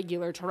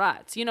regular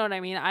Tourette's. You know what I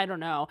mean? I don't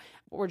know.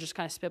 We're just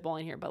kind of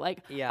spitballing here, but like,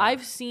 yeah.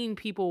 I've seen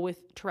people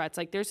with Tourette's.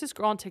 Like, there's this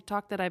girl on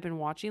TikTok that I've been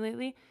watching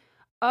lately.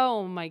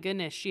 Oh my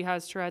goodness, she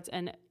has Tourette's,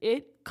 and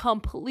it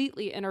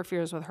completely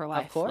interferes with her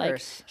life. Of course.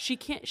 Like, she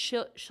can't,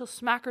 she'll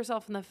smack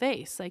herself in the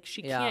face. Like,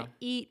 she can't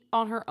eat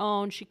on her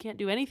own. She can't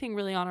do anything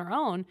really on her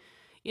own,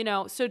 you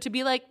know? So to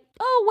be like,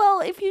 oh, well,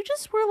 if you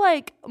just were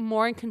like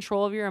more in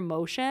control of your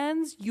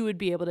emotions, you would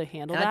be able to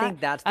handle that. I think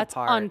that's the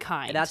part.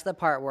 Unkind. That's the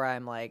part where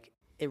I'm like,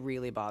 it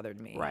really bothered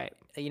me. Right.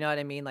 You know what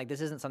I mean? Like,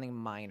 this isn't something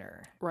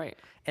minor. Right.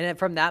 And then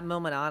from that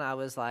moment on, I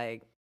was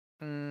like,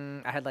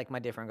 I had like my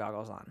different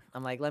goggles on.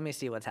 I'm like, let me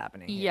see what's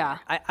happening here. Yeah.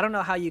 I don't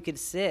know how you could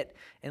sit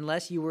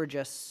unless you were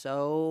just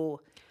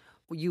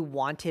you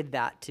wanted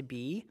that to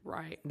be.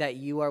 Right. That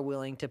you are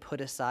willing to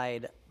put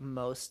aside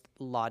most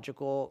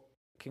logical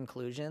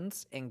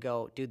conclusions and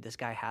go, dude, this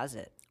guy has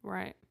it.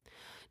 Right.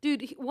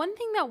 Dude, one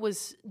thing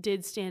that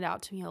did stand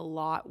out to me a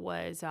lot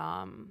was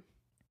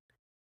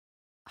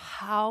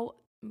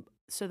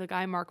so the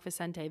guy Mark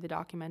Vicente, the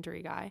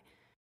documentary guy,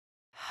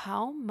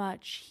 how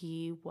much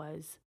he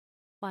was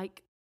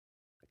like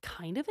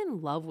kind of in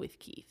love with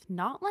Keith.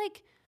 Not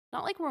like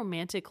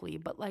romantically,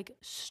 but like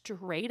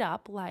straight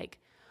up, like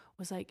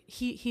was like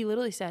he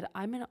literally said,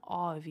 I'm in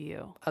awe of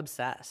you.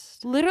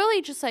 Obsessed.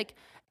 Literally just like,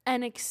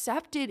 and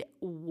accepted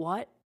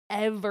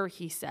whatever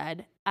he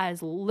said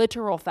as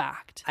literal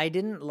fact. I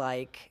didn't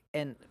like,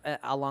 and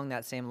along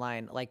that same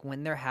line, like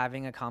when they're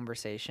having a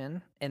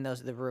conversation and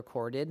they're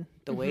recorded,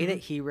 the way that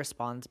he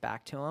responds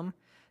back to him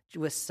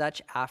with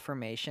such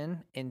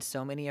affirmation and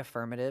so many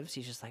affirmatives,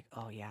 he's just like,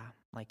 oh yeah,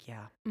 like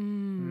yeah,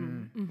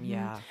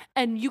 yeah.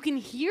 And you can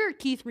hear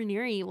Keith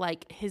Raniere,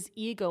 like his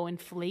ego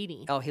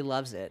inflating. Oh, he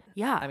loves it.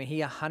 Yeah. I mean,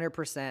 he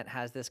 100%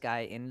 has this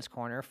guy in his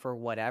corner for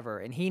whatever.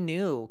 And he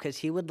knew, because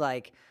he would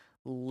like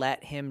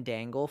let him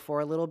dangle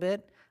for a little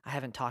bit. I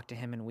haven't talked to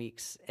him in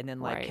weeks, and then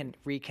like can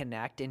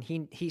reconnect. And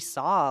he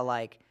saw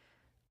like,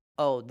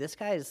 oh, this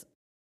guy's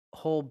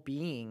whole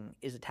being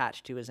is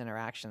attached to his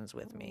interactions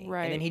with me.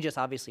 Right. And then he just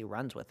obviously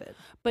runs with it.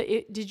 But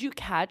did you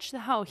catch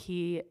how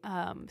he,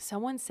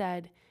 someone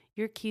said,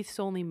 you're Keith's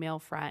only male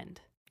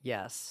friend?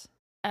 Yes.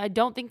 I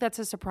don't think that's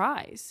a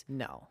surprise.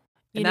 No.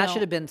 And that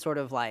should have been sort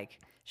of like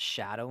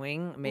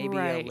shadowing maybe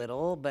a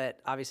little,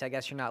 but obviously I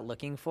guess you're not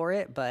looking for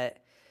it. But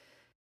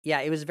yeah,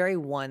 it was very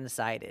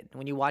one-sided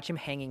when you watch him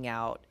hanging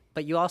out,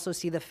 but you also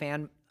see the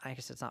I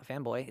guess it's not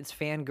fanboy, it's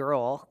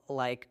fangirl,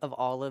 like of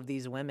all of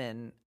these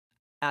women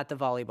at the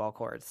volleyball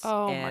courts.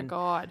 Oh my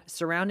God.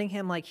 Surrounding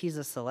him like he's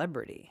a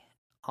celebrity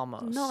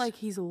almost. No, like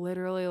he's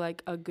literally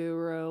like a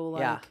guru.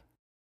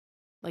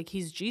 Like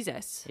he's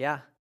Jesus. Yeah.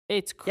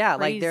 It's crazy. Yeah,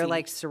 like they're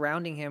like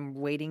surrounding him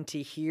waiting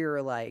to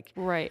hear like.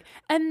 Right.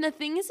 And the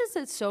thing is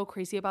it's so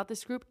crazy about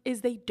this group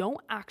is they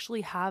don't actually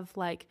have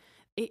like,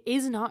 it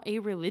is not a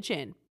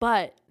religion,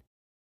 but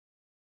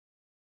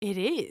it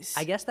is.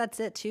 I guess that's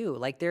it too.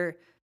 Like there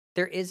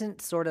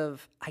isn't sort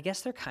of, I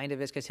guess there kind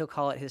of is, because he'll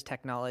call it his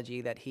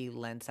technology that he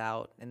lents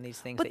out and these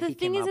things that he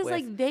came up with. But the thing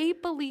is like they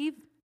believe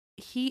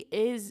he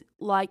is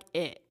like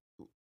it.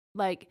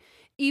 Like,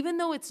 even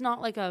though it's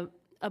not like a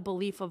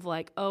belief of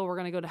like, oh, we're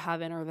going to go to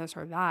heaven or this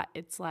or that.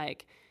 It's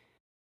like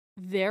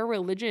their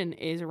religion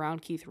is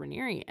around Keith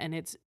Raniere, and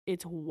it's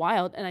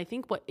wild. And I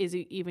think what is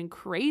even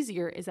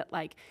crazier is that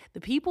like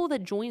the people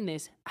that joined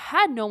this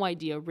had no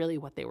idea really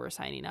what they were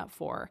signing up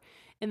for,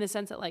 in the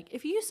sense that like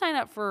if you sign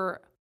up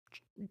for,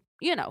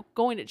 you know,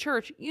 going to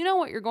church, you know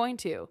what you're going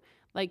to.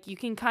 Like you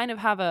can kind of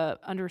have a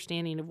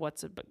understanding of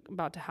what's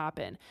about to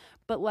happen.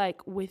 But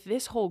like with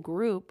this whole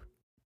group,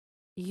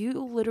 you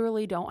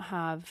literally don't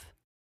have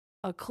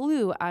a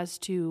clue as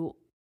to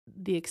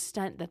the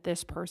extent that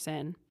this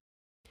person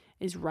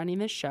is running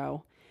this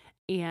show,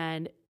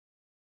 and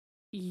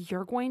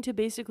you're going to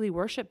basically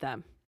worship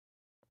them.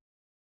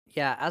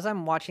 Yeah, as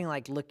I'm watching,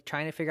 like,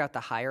 trying to figure out the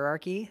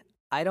hierarchy,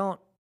 I don't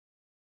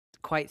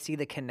quite see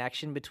the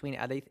connection between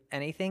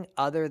anything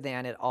other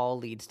than it all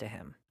leads to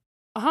him.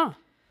 Uh-huh.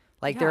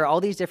 Like, there are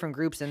all these different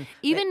groups, and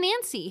even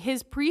Nancy,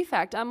 his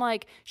prefect, I'm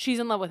like, she's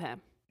in love with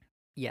him.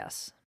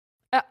 yes.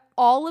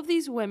 All of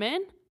these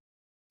women,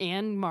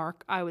 and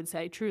Mark, I would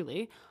say,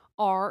 truly,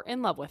 are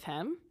in love with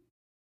him.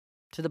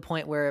 To the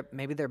point where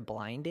maybe they're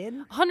blinded?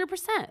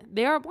 100%.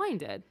 They are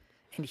blinded.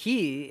 And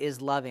he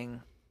is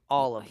loving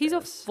all of He's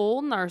this. a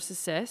full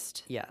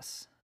narcissist.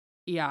 Yes.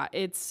 Yeah,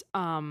 it's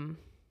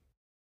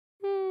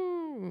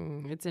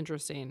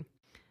interesting.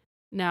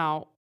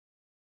 Now,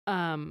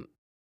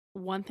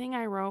 one thing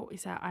I wrote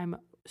is that I'm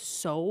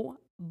so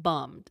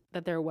bummed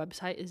that their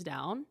website is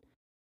down,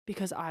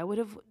 because I would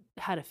have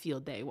had a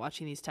field day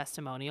watching these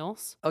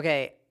testimonials.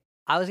 Okay,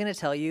 I was going to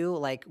tell you,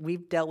 like,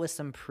 we've dealt with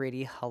some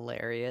pretty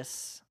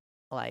hilarious,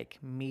 like,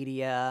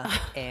 media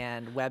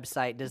and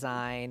website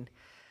design,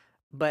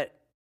 but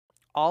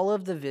all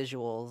of the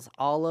visuals,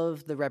 all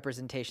of the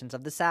representations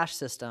of the SASH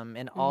system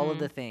and all of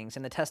the things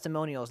and the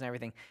testimonials and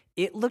everything,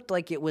 it looked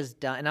like it was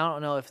done. And I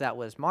don't know if that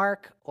was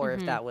Mark or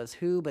if that was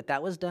who, but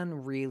that was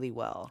done really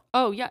well.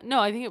 Oh, yeah. No,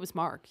 I think it was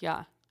Mark.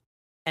 Yeah.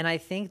 And I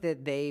think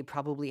that they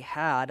probably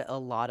had a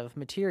lot of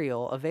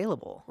material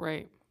available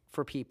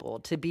for people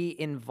to be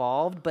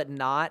involved, but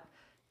not,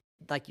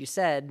 like you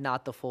said,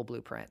 not the full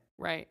blueprint.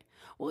 Right.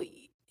 Well,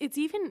 it's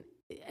even,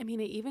 I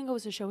mean, it even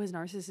goes to show his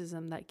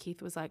narcissism that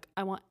Keith was like,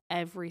 I want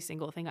every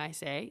single thing I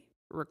say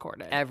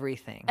recorded.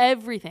 Everything.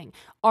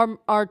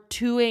 Our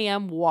 2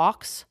 a.m.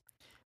 walks.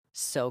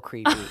 So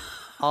creepy.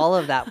 All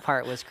of that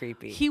part was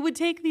creepy. He would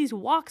take these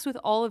walks with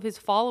all of his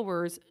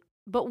followers,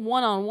 but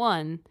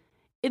one-on-one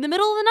in the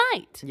middle of the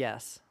night.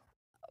 Yes.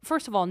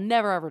 First of all,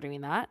 never ever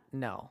doing that.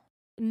 No.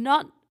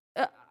 Not,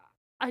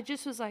 I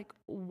just was like,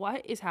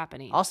 what is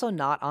happening? Also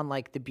not on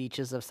like the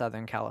beaches of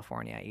Southern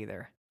California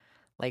either.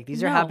 Like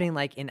these are happening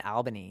like in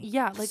Albany.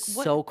 Yeah. Like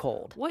so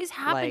cold. What is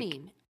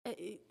happening?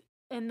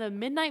 In the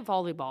midnight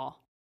volleyball.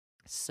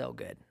 So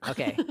good.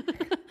 Okay.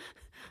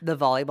 The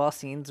volleyball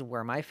scenes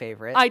were my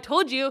favorite. I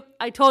told you.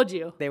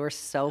 They were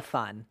so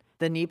fun.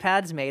 The knee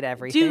pads made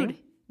everything. Dude,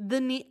 the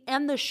knee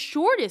and the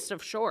shortest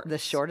of shorts. The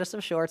shortest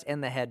of shorts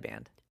and the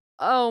headband.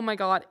 Oh my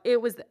God.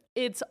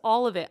 It's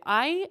all of it.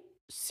 I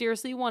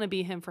seriously want to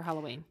be him for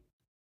Halloween.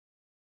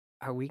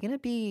 Are we going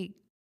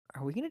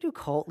to do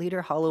cult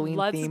leader Halloween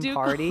theme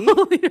party?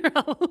 Cult leader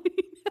Halloween.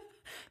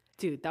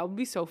 Dude, that would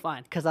be so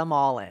fun. Cuz I'm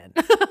all in.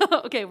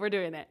 Okay, we're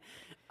doing it.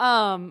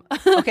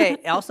 Okay,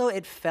 also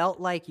it felt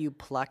like you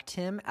plucked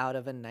him out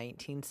of a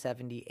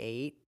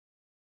 1978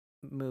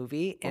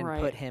 movie and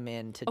put him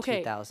into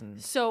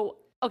 2000. So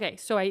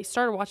I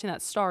started watching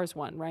that Stars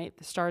one, right?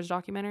 The Stars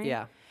documentary.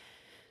 Yeah.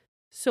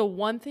 So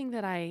one thing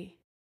that I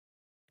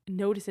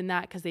noticed in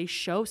that, because they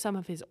show some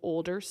of his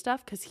older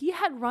stuff, because he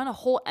had run a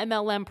whole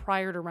MLM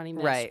prior to running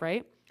this,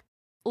 right?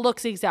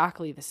 Looks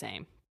exactly the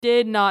same.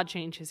 Did not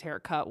change his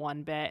haircut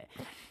one bit.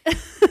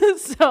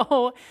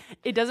 So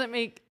it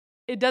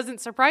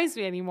doesn't surprise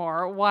me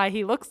anymore why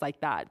he looks like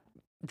that.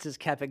 Just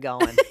kept it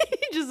going.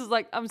 He just is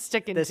like, I'm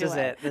sticking to it. This is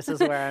it. This is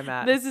where I'm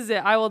at. This is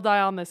it. I will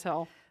die on this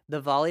hill.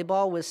 The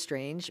volleyball was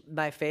strange.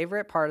 My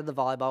favorite part of the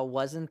volleyball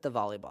wasn't the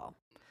volleyball.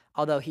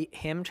 Although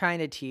him trying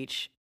to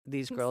teach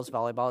these girls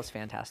volleyball is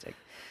fantastic.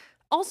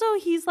 Also,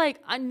 he's like,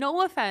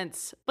 no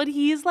offense, but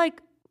he's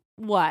like,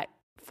 what,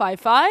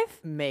 5'5"?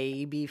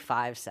 Maybe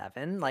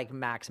 5'7", like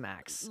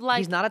max. Like,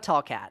 he's not a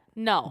tall cat.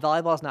 No.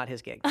 Volleyball's not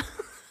his gig.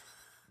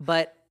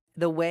 But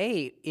the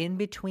way in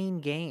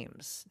between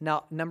games,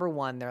 now, number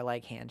one, they're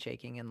like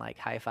handshaking and like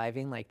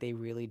high-fiving like they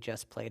really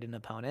just played an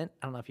opponent.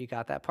 I don't know if you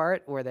got that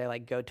part where they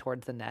like go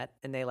towards the net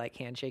and they like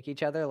handshake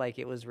each other like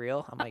it was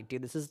real. I'm like,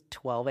 dude, this is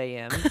 12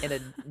 a.m. in a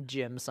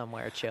gym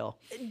somewhere. Chill.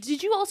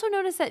 Did you also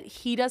notice that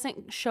he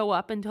doesn't show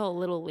up until a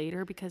little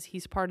later because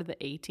he's part of the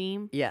A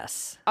team?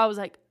 Yes. I was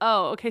like,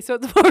 oh, okay, so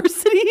it's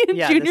varsity and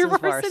junior this is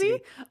varsity?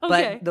 Okay.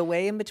 But the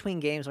way in between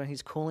games when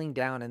he's cooling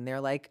down and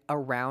they're like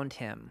around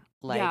him,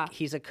 like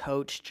he's a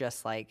coach,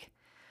 just like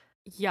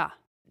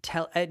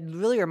it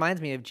really reminds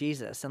me of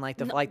Jesus and like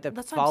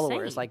the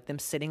followers, like them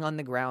sitting on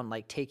the ground,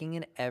 like taking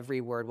in every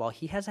word while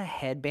he has a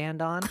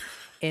headband on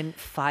in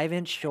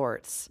 5-inch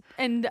shorts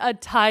and a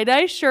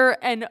tie-dye shirt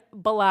and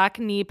black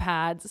knee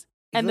pads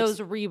and those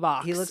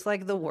Reeboks. He looks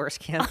like the worst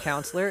camp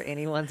counselor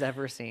anyone's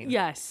ever seen.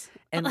 Yes.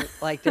 And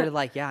like they're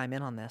like, yeah, I'm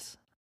in on this.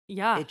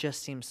 Yeah. It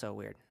just seems so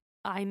weird.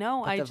 I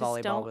know. But the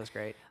volleyball was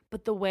great.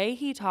 But the way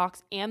he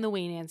talks and the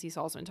way Nancy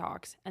Salzman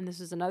talks, and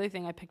this is another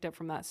thing I picked up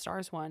from that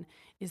Stars one,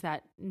 is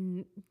that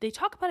they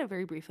talk about it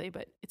very briefly,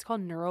 but it's called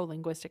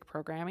neuro-linguistic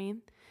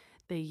programming.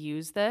 They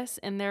use this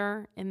in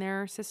their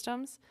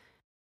systems,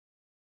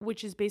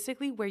 which is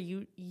basically where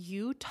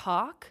you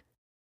talk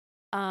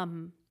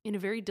in a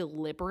very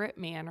deliberate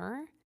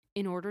manner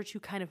in order to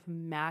kind of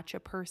match a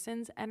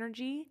person's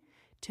energy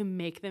to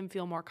make them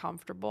feel more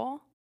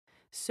comfortable.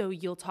 So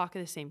you'll talk at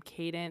the same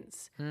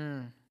cadence,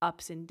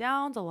 ups and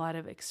downs, a lot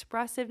of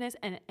expressiveness.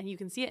 And you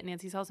can see it in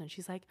Nancy's house. And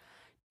she's like,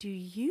 do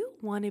you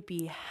want to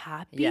be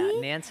happy? Yeah,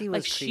 Nancy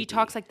was like creepy. She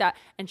talks like that,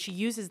 and she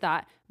uses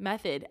that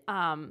method.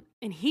 And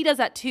he does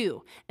that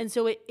too. And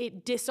so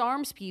it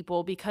disarms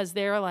people because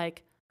they're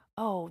like,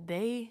 oh,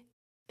 they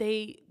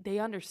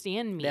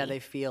understand me. Yeah, they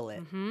feel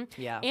it. Mm-hmm.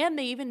 Yeah. And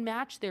they even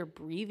match their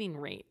breathing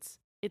rates.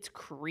 It's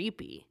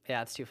creepy.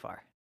 Yeah, it's too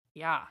far.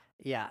 Yeah.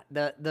 Yeah.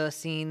 The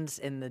scenes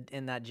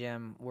in that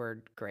gym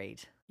were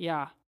great.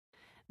 Yeah.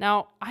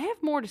 Now, I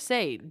have more to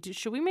say.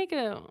 Should we make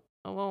it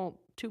a little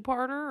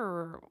two-parter,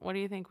 or what do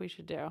you think we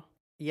should do?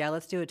 Yeah,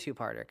 let's do a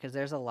two-parter because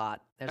there's a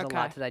lot. There's a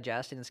lot to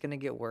digest, and it's going to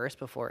get worse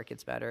before it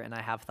gets better, and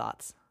I have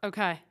thoughts.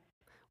 Okay.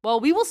 Well,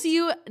 we will see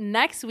you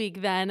next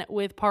week then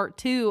with part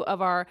 2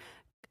 of our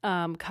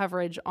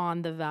coverage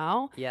on The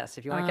Vow. Yes,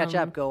 if you want to catch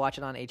up, go watch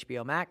it on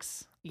HBO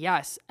Max.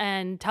 Yes,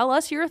 and tell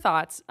us your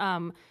thoughts.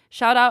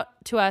 Shout out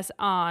to us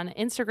on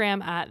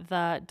Instagram at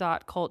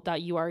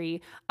the.cult.ure.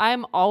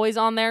 I'm always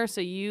on there,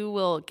 so you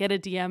will get a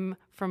DM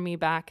from me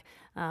back.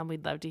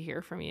 We'd love to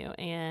hear from you.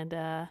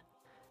 And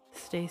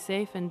stay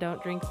safe and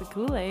don't drink the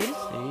Kool-Aid.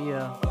 See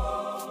ya.